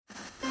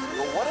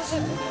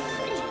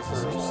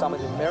for some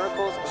of the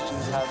miracles.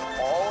 Jesus has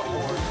all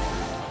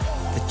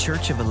authority. The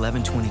Church of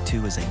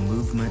 1122 is a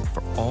movement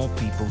for all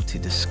people to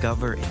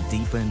discover and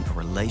deepen a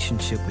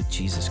relationship with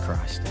Jesus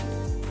Christ.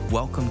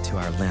 Welcome to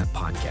our Lent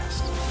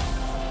podcast.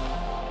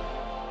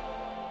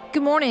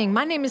 Good morning.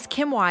 My name is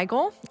Kim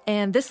Weigel,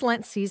 and this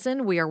Lent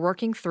season, we are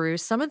working through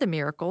some of the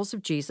miracles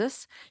of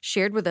Jesus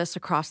shared with us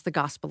across the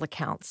gospel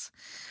accounts.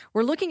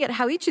 We're looking at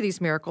how each of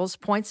these miracles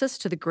points us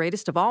to the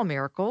greatest of all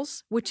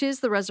miracles, which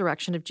is the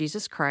resurrection of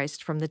Jesus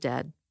Christ from the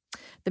dead.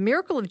 The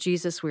miracle of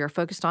Jesus we are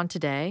focused on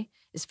today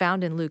is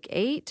found in Luke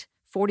 8,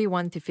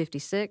 41 through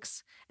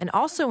 56, and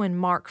also in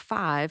Mark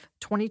 5,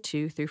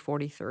 22 through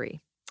 43.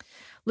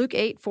 Luke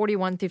 8,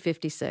 41 through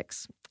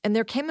 56. And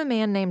there came a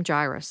man named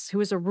Jairus, who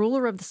was a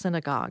ruler of the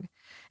synagogue,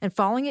 and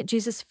falling at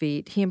Jesus'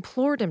 feet, he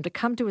implored him to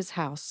come to his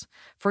house,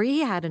 for he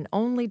had an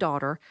only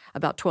daughter,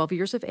 about 12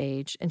 years of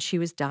age, and she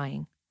was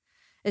dying.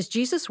 As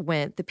Jesus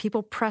went, the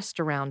people pressed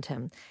around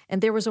him,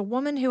 and there was a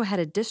woman who had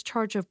a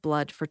discharge of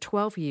blood for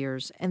 12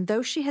 years, and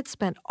though she had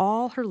spent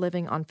all her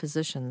living on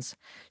physicians,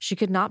 she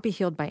could not be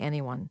healed by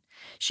anyone.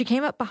 She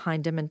came up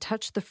behind him and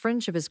touched the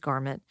fringe of his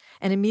garment,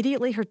 and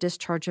immediately her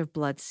discharge of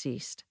blood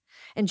ceased.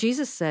 And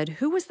Jesus said,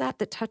 "Who was that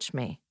touched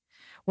me?"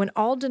 When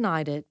all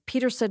denied it,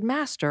 Peter said,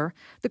 "Master,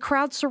 the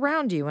crowd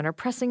surround you and are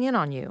pressing in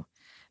on you."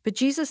 But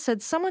Jesus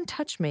said, "Someone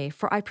touched me,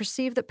 for I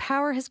perceive that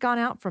power has gone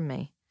out from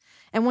me."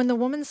 And when the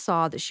woman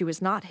saw that she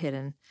was not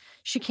hidden,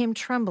 she came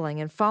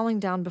trembling and falling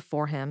down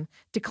before him,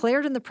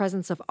 declared in the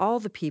presence of all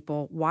the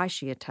people why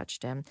she had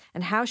touched him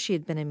and how she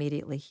had been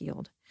immediately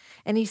healed.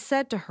 And he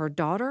said to her,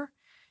 "Daughter,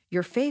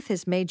 your faith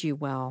has made you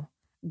well.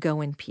 Go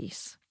in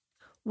peace."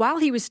 While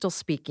he was still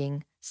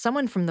speaking,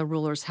 someone from the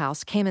ruler's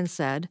house came and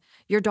said,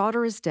 "Your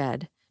daughter is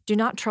dead. Do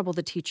not trouble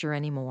the teacher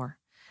anymore."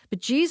 But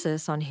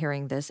Jesus, on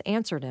hearing this,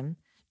 answered him,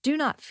 "Do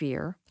not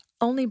fear,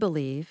 only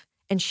believe,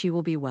 and she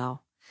will be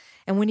well."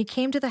 And when he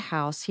came to the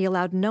house, he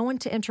allowed no one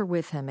to enter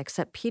with him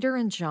except Peter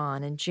and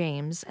John and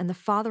James and the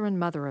father and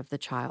mother of the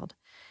child.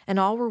 And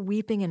all were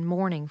weeping and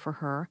mourning for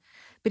her.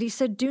 But he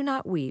said, "Do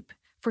not weep,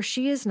 for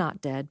she is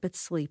not dead, but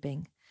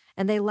sleeping."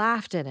 And they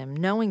laughed at him,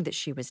 knowing that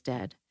she was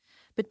dead.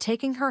 But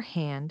taking her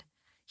hand,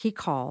 he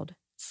called,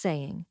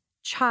 saying,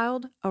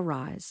 "Child,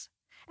 arise."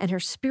 And her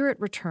spirit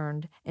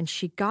returned, and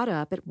she got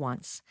up at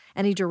once,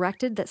 and he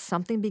directed that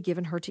something be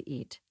given her to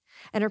eat.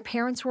 And her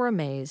parents were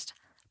amazed,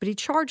 but he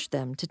charged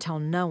them to tell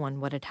no one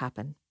what had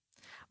happened.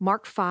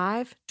 Mark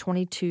 5,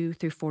 22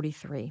 through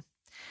 43.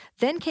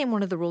 Then came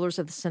one of the rulers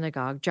of the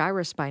synagogue,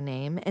 Jairus by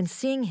name, and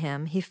seeing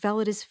him, he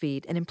fell at his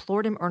feet and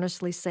implored him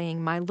earnestly,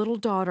 saying, "My little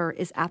daughter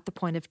is at the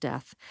point of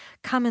death.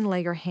 Come and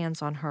lay your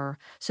hands on her,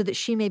 so that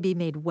she may be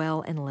made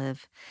well and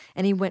live."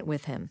 And he went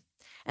with him.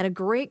 And a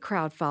great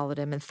crowd followed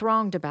him and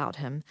thronged about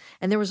him.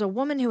 And there was a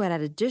woman who had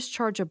had a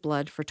discharge of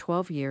blood for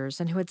 12 years,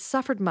 and who had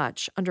suffered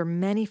much under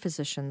many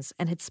physicians,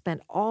 and had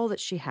spent all that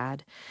she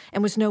had,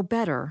 and was no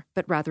better,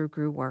 but rather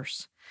grew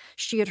worse.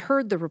 She had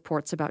heard the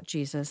reports about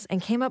Jesus,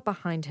 and came up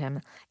behind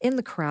him in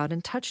the crowd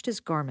and touched his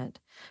garment.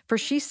 For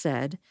she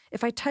said,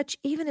 "If I touch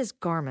even his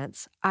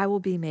garments, I will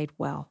be made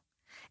well."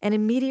 And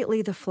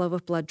immediately the flow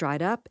of blood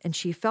dried up, and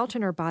she felt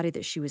in her body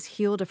that she was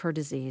healed of her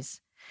disease.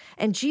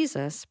 And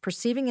Jesus,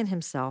 perceiving in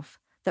himself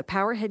that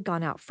power had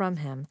gone out from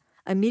him,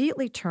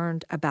 immediately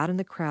turned about in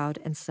the crowd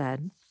and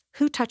said,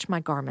 "Who touched my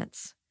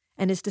garments?"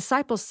 And his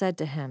disciples said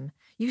to him,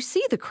 "You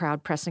see the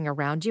crowd pressing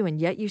around you, and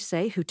yet you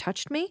say, 'Who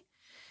touched me?'"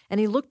 And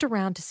he looked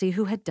around to see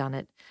who had done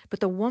it. But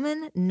the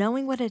woman,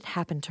 knowing what had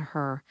happened to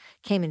her,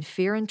 came in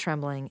fear and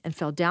trembling, and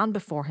fell down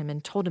before him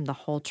and told him the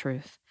whole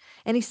truth.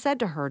 And he said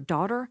to her,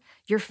 "Daughter,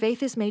 your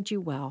faith has made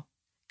you well.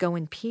 Go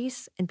in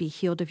peace and be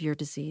healed of your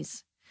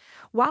disease."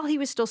 While he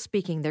was still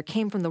speaking, there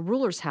came from the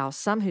ruler's house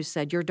some who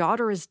said, "Your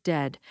daughter is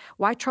dead.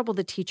 Why trouble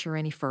the teacher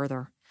any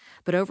further?"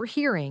 But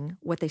overhearing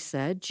what they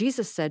said,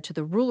 Jesus said to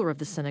the ruler of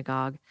the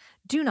synagogue,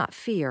 "Do not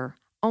fear,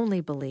 only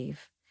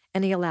believe."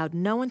 And he allowed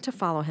no one to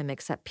follow him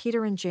except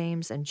Peter and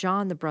James and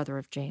John, the brother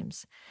of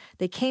James.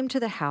 They came to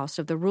the house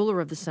of the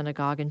ruler of the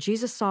synagogue, and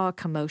Jesus saw a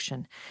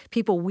commotion,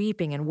 people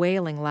weeping and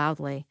wailing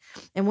loudly.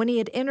 And when he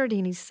had entered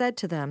in, he said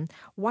to them,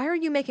 "Why are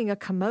you making a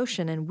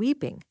commotion and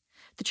weeping?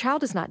 The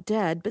child is not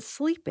dead, but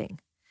sleeping."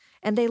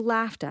 And they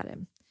laughed at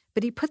him.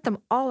 But he put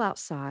them all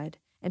outside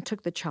and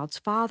took the child's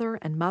father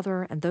and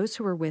mother and those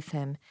who were with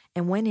him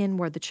and went in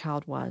where the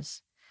child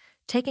was.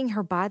 Taking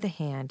her by the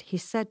hand, he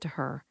said to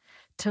her,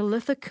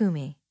 "Talitha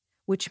cumi,"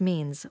 which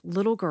means,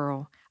 "Little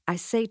girl, I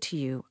say to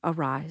you,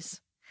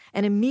 arise."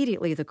 And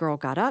immediately the girl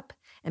got up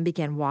and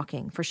began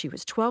walking, for she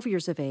was 12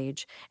 years of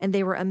age, and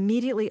they were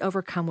immediately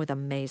overcome with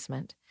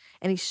amazement.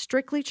 And he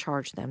strictly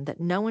charged them that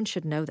no one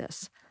should know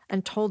this,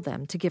 and told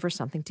them to give her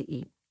something to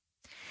eat.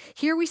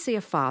 Here we see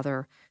a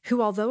father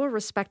who, although a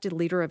respected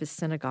leader of his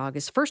synagogue,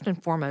 is first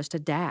and foremost a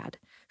dad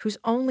whose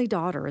only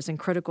daughter is in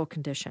critical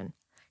condition.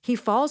 He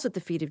falls at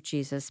the feet of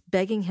Jesus,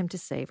 begging him to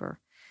save her.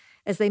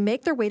 As they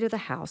make their way to the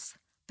house,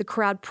 the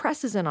crowd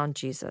presses in on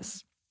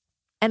Jesus,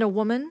 and a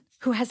woman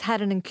who has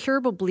had an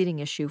incurable bleeding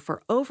issue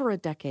for over a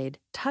decade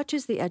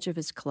touches the edge of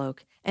his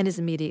cloak and is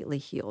immediately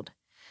healed.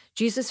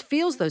 Jesus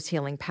feels those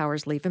healing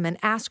powers leave him and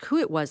asks who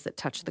it was that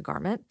touched the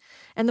garment.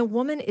 And the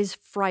woman is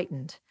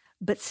frightened,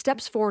 but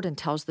steps forward and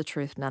tells the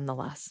truth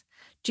nonetheless.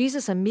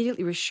 Jesus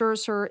immediately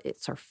reassures her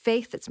it's her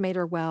faith that's made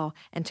her well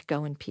and to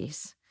go in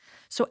peace.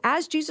 So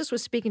as Jesus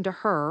was speaking to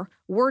her,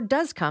 word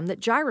does come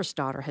that Jairus'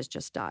 daughter has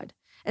just died.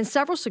 And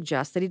several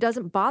suggest that he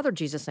doesn't bother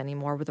Jesus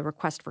anymore with a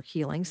request for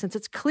healing since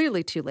it's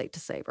clearly too late to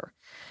save her.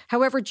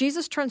 However,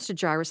 Jesus turns to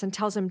Jairus and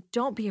tells him,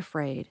 "Don't be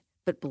afraid,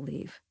 but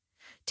believe."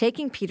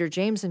 Taking Peter,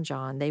 James, and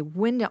John, they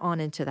wend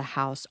on into the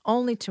house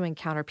only to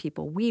encounter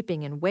people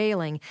weeping and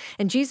wailing.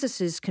 And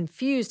Jesus is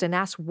confused and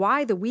asks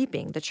why the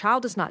weeping. The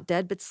child is not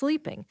dead, but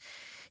sleeping.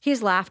 He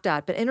is laughed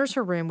at, but enters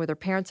her room with her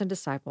parents and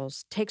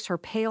disciples, takes her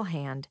pale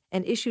hand,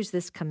 and issues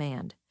this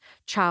command,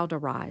 "Child,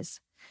 arise."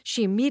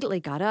 She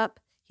immediately got up.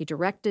 He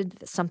directed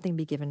that something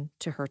be given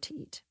to her to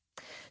eat.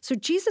 So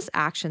Jesus'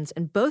 actions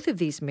in both of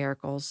these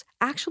miracles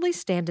actually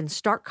stand in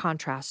stark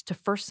contrast to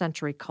first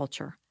century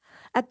culture.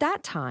 At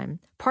that time,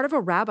 part of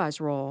a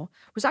rabbi's role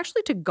was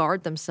actually to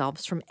guard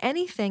themselves from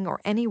anything or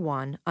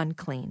anyone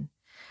unclean.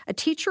 A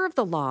teacher of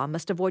the law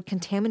must avoid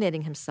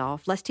contaminating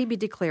himself lest he be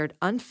declared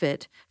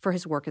unfit for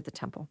his work at the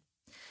temple.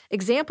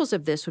 Examples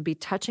of this would be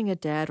touching a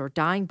dead or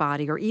dying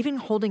body or even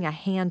holding a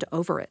hand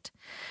over it.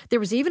 There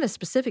was even a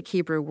specific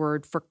Hebrew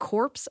word for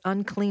corpse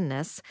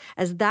uncleanness,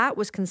 as that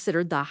was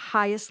considered the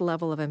highest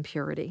level of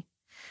impurity.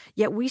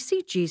 Yet we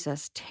see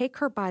Jesus take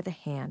her by the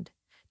hand,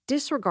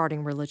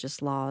 disregarding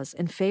religious laws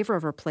in favor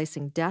of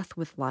replacing death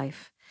with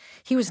life.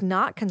 He was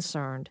not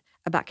concerned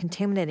about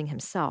contaminating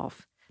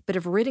himself, but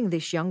of ridding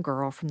this young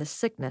girl from the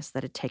sickness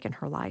that had taken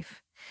her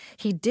life.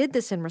 He did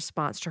this in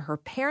response to her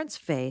parents'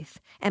 faith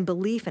and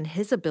belief in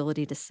his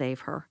ability to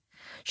save her.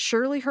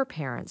 Surely her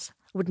parents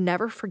would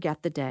never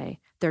forget the day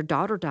their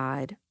daughter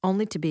died,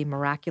 only to be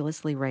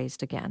miraculously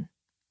raised again.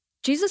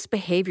 Jesus'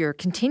 behavior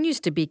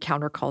continues to be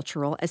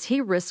countercultural as he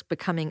risks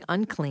becoming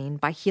unclean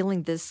by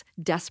healing this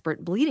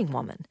desperate bleeding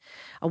woman.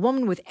 A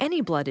woman with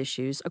any blood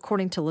issues,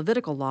 according to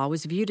Levitical law,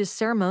 was viewed as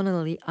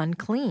ceremonially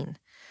unclean.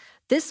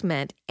 This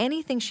meant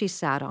anything she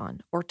sat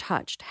on or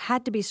touched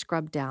had to be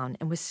scrubbed down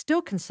and was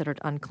still considered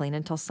unclean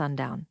until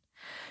sundown.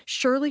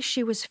 Surely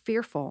she was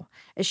fearful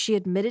as she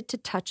admitted to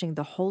touching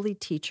the holy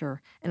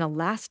teacher in a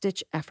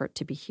last-ditch effort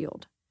to be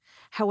healed.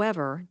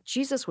 However,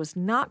 Jesus was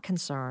not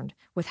concerned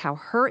with how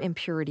her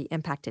impurity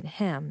impacted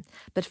him,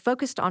 but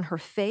focused on her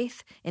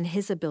faith in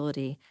his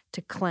ability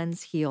to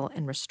cleanse, heal,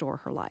 and restore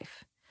her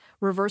life,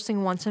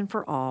 reversing once and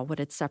for all what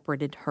had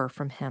separated her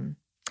from him.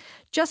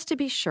 Just to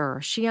be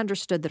sure, she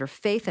understood that her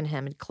faith in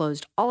him had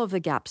closed all of the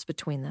gaps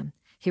between them.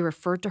 He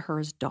referred to her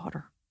as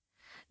daughter.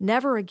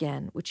 Never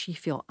again would she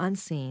feel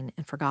unseen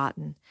and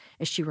forgotten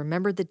as she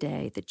remembered the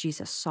day that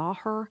Jesus saw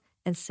her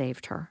and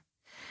saved her.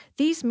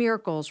 These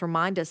miracles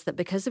remind us that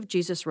because of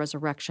Jesus'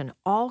 resurrection,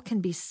 all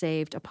can be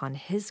saved upon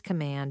his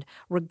command,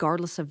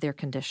 regardless of their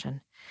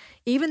condition.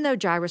 Even though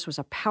Jairus was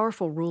a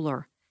powerful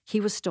ruler, he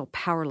was still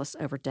powerless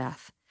over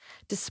death.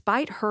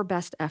 Despite her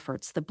best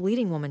efforts, the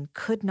bleeding woman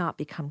could not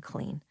become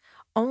clean.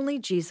 Only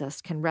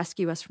Jesus can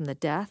rescue us from the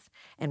death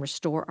and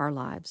restore our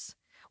lives.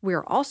 We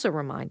are also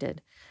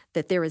reminded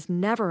that there is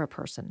never a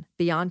person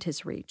beyond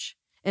his reach.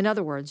 In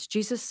other words,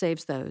 Jesus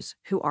saves those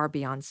who are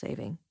beyond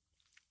saving.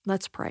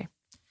 Let's pray.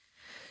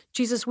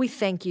 Jesus, we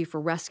thank you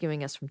for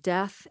rescuing us from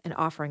death and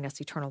offering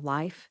us eternal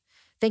life.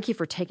 Thank you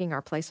for taking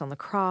our place on the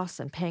cross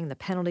and paying the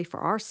penalty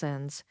for our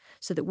sins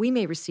so that we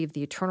may receive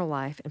the eternal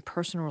life and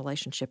personal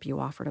relationship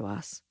you offer to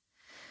us.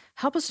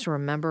 Help us to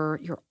remember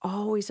you're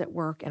always at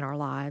work in our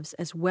lives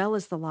as well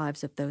as the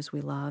lives of those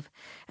we love,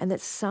 and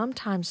that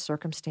sometimes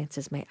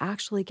circumstances may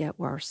actually get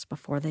worse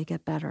before they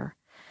get better.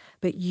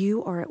 But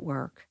you are at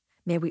work.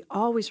 May we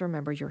always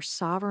remember you're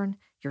sovereign,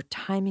 your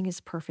timing is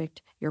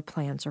perfect, your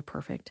plans are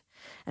perfect.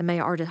 And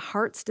may our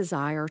heart's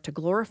desire to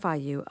glorify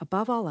you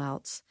above all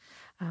else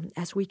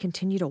as we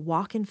continue to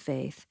walk in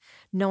faith,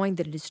 knowing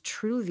that it is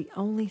truly the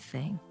only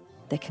thing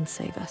that can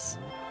save us.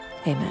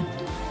 Amen.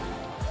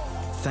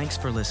 Thanks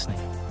for listening.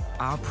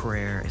 Our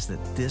prayer is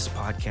that this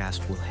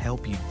podcast will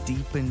help you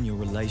deepen your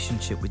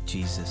relationship with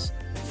Jesus.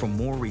 For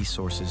more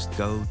resources,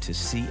 go to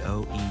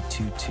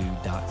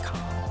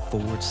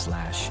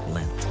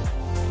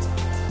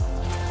coe22.com/Lent.